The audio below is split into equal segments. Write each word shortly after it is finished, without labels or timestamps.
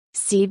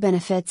C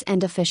benefits and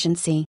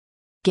deficiency.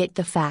 Get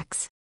the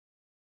facts.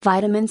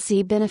 Vitamin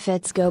C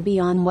benefits go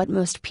beyond what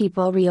most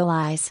people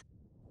realize.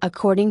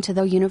 According to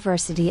the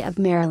University of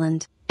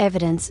Maryland,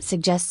 evidence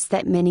suggests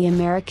that many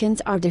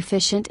Americans are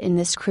deficient in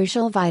this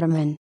crucial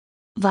vitamin.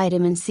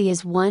 Vitamin C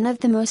is one of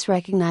the most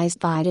recognized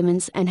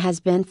vitamins and has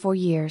been for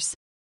years.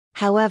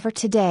 However,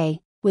 today,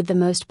 with the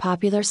most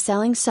popular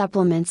selling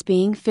supplements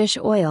being fish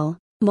oil,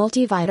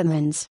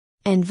 multivitamins,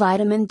 and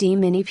vitamin D,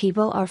 many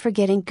people are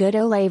forgetting good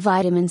old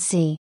vitamin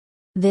C.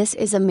 This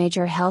is a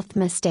major health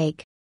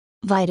mistake.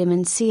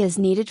 Vitamin C is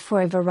needed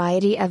for a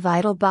variety of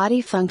vital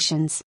body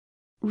functions.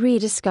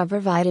 Rediscover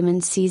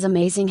vitamin C's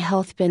amazing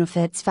health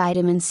benefits.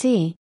 Vitamin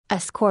C,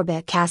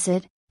 ascorbic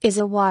acid, is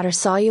a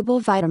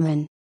water-soluble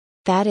vitamin.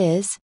 That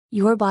is,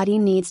 your body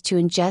needs to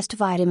ingest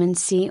vitamin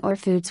C or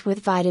foods with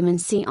vitamin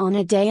C on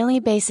a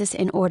daily basis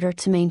in order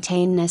to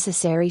maintain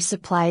necessary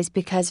supplies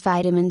because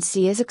vitamin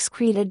C is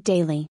excreted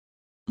daily.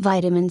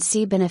 Vitamin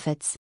C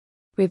benefits: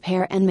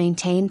 repair and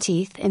maintain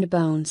teeth and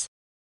bones,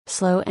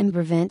 slow and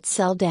prevent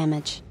cell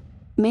damage,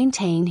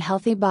 maintain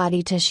healthy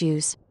body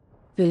tissues,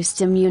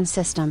 boost immune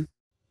system,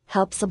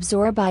 helps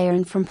absorb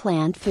iron from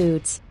plant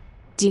foods,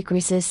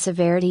 decreases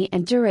severity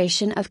and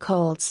duration of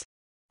colds,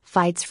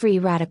 fights free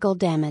radical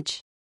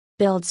damage,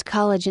 builds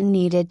collagen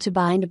needed to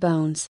bind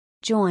bones,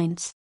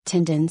 joints,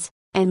 tendons,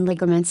 and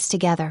ligaments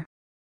together,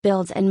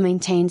 builds and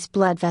maintains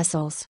blood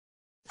vessels.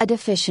 A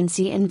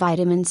deficiency in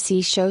vitamin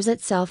C shows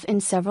itself in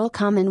several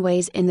common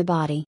ways in the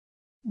body.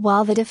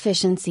 While the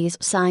deficiency's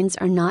signs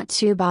are not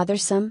too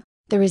bothersome,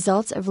 the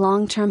results of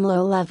long-term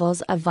low levels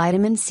of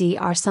vitamin C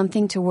are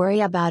something to worry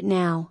about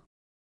now.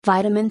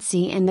 Vitamin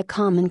C and the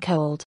common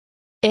cold.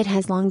 It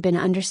has long been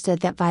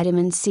understood that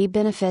vitamin C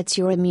benefits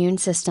your immune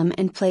system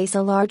and plays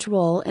a large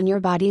role in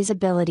your body's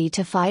ability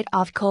to fight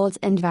off colds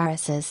and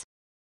viruses.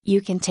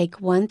 You can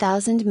take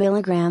 1,000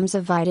 milligrams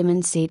of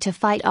vitamin C to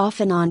fight off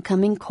an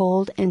oncoming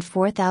cold and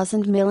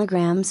 4,000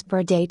 milligrams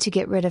per day to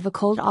get rid of a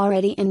cold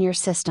already in your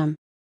system.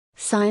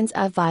 Signs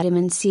of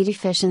vitamin C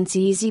deficiency: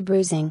 easy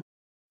bruising,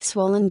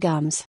 swollen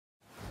gums,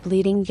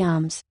 bleeding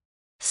gums,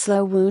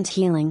 slow wound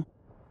healing,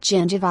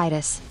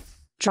 gingivitis,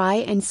 dry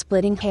and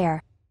splitting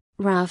hair,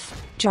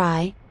 rough,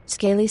 dry,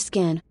 scaly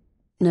skin,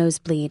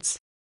 nosebleeds,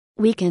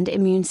 weakened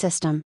immune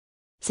system.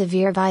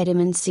 Severe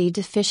vitamin C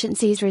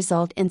deficiencies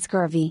result in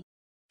scurvy.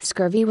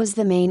 Scurvy was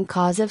the main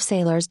cause of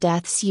sailors'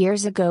 deaths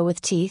years ago,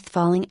 with teeth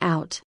falling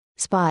out,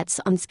 spots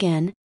on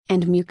skin,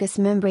 and mucous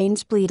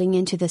membranes bleeding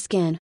into the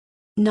skin.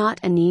 Not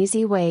an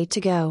easy way to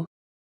go.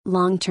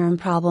 Long-term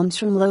problems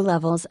from low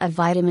levels of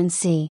vitamin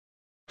C.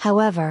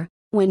 However,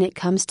 when it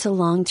comes to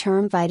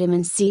long-term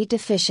vitamin C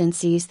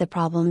deficiencies, the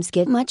problems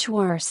get much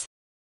worse.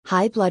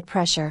 High blood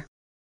pressure,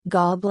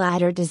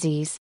 gallbladder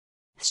disease,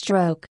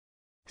 stroke,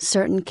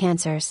 certain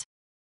cancers,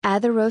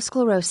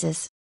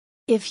 atherosclerosis.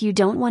 If you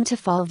don't want to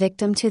fall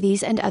victim to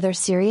these and other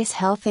serious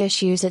health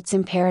issues, it's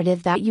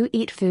imperative that you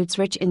eat foods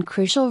rich in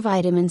crucial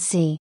vitamin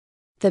C.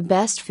 The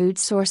best food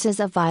sources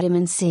of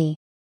vitamin C.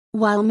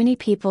 While many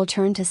people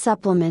turn to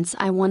supplements,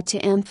 I want to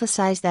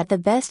emphasize that the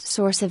best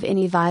source of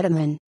any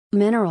vitamin,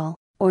 mineral,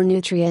 or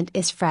nutrient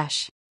is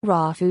fresh,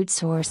 raw food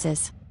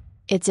sources.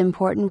 It's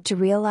important to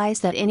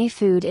realize that any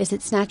food in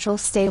its natural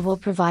state will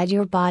provide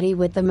your body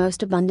with the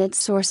most abundant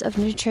source of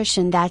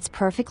nutrition that's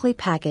perfectly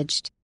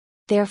packaged.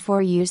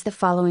 Therefore, use the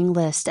following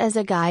list as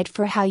a guide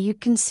for how you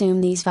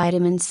consume these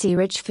vitamin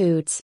C-rich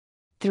foods.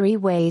 3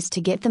 ways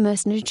to get the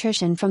most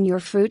nutrition from your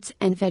fruits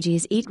and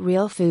veggies. Eat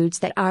real foods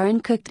that are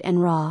uncooked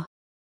and raw.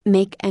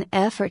 Make an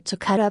effort to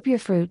cut up your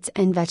fruits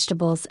and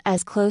vegetables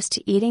as close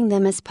to eating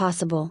them as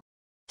possible.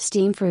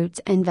 Steam fruits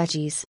and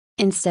veggies,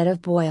 instead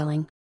of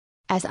boiling.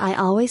 As I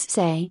always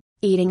say,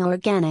 eating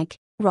organic,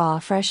 raw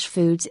fresh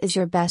foods is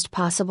your best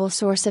possible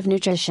source of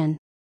nutrition.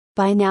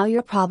 By now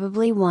you're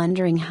probably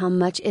wondering how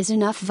much is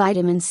enough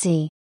vitamin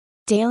C.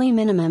 Daily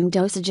minimum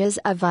dosages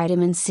of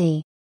vitamin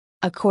C.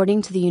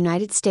 According to the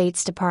United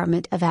States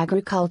Department of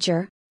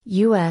Agriculture,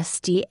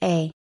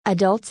 USDA,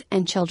 adults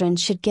and children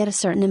should get a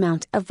certain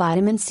amount of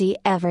vitamin C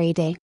every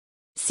day.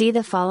 See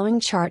the following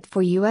chart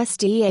for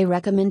USDA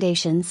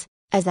recommendations.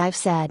 As I've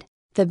said,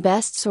 the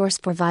best source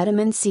for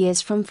vitamin C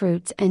is from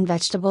fruits and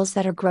vegetables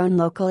that are grown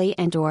locally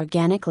and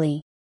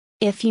organically.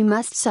 If you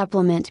must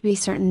supplement, be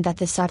certain that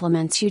the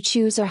supplements you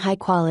choose are high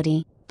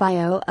quality,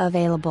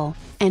 bioavailable,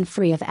 and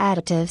free of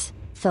additives,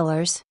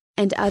 fillers,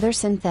 and other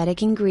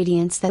synthetic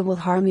ingredients that will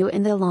harm you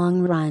in the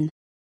long run.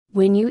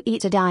 When you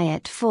eat a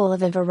diet full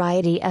of a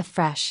variety of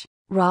fresh,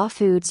 raw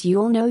foods,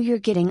 you'll know you're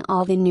getting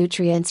all the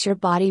nutrients your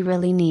body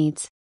really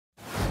needs.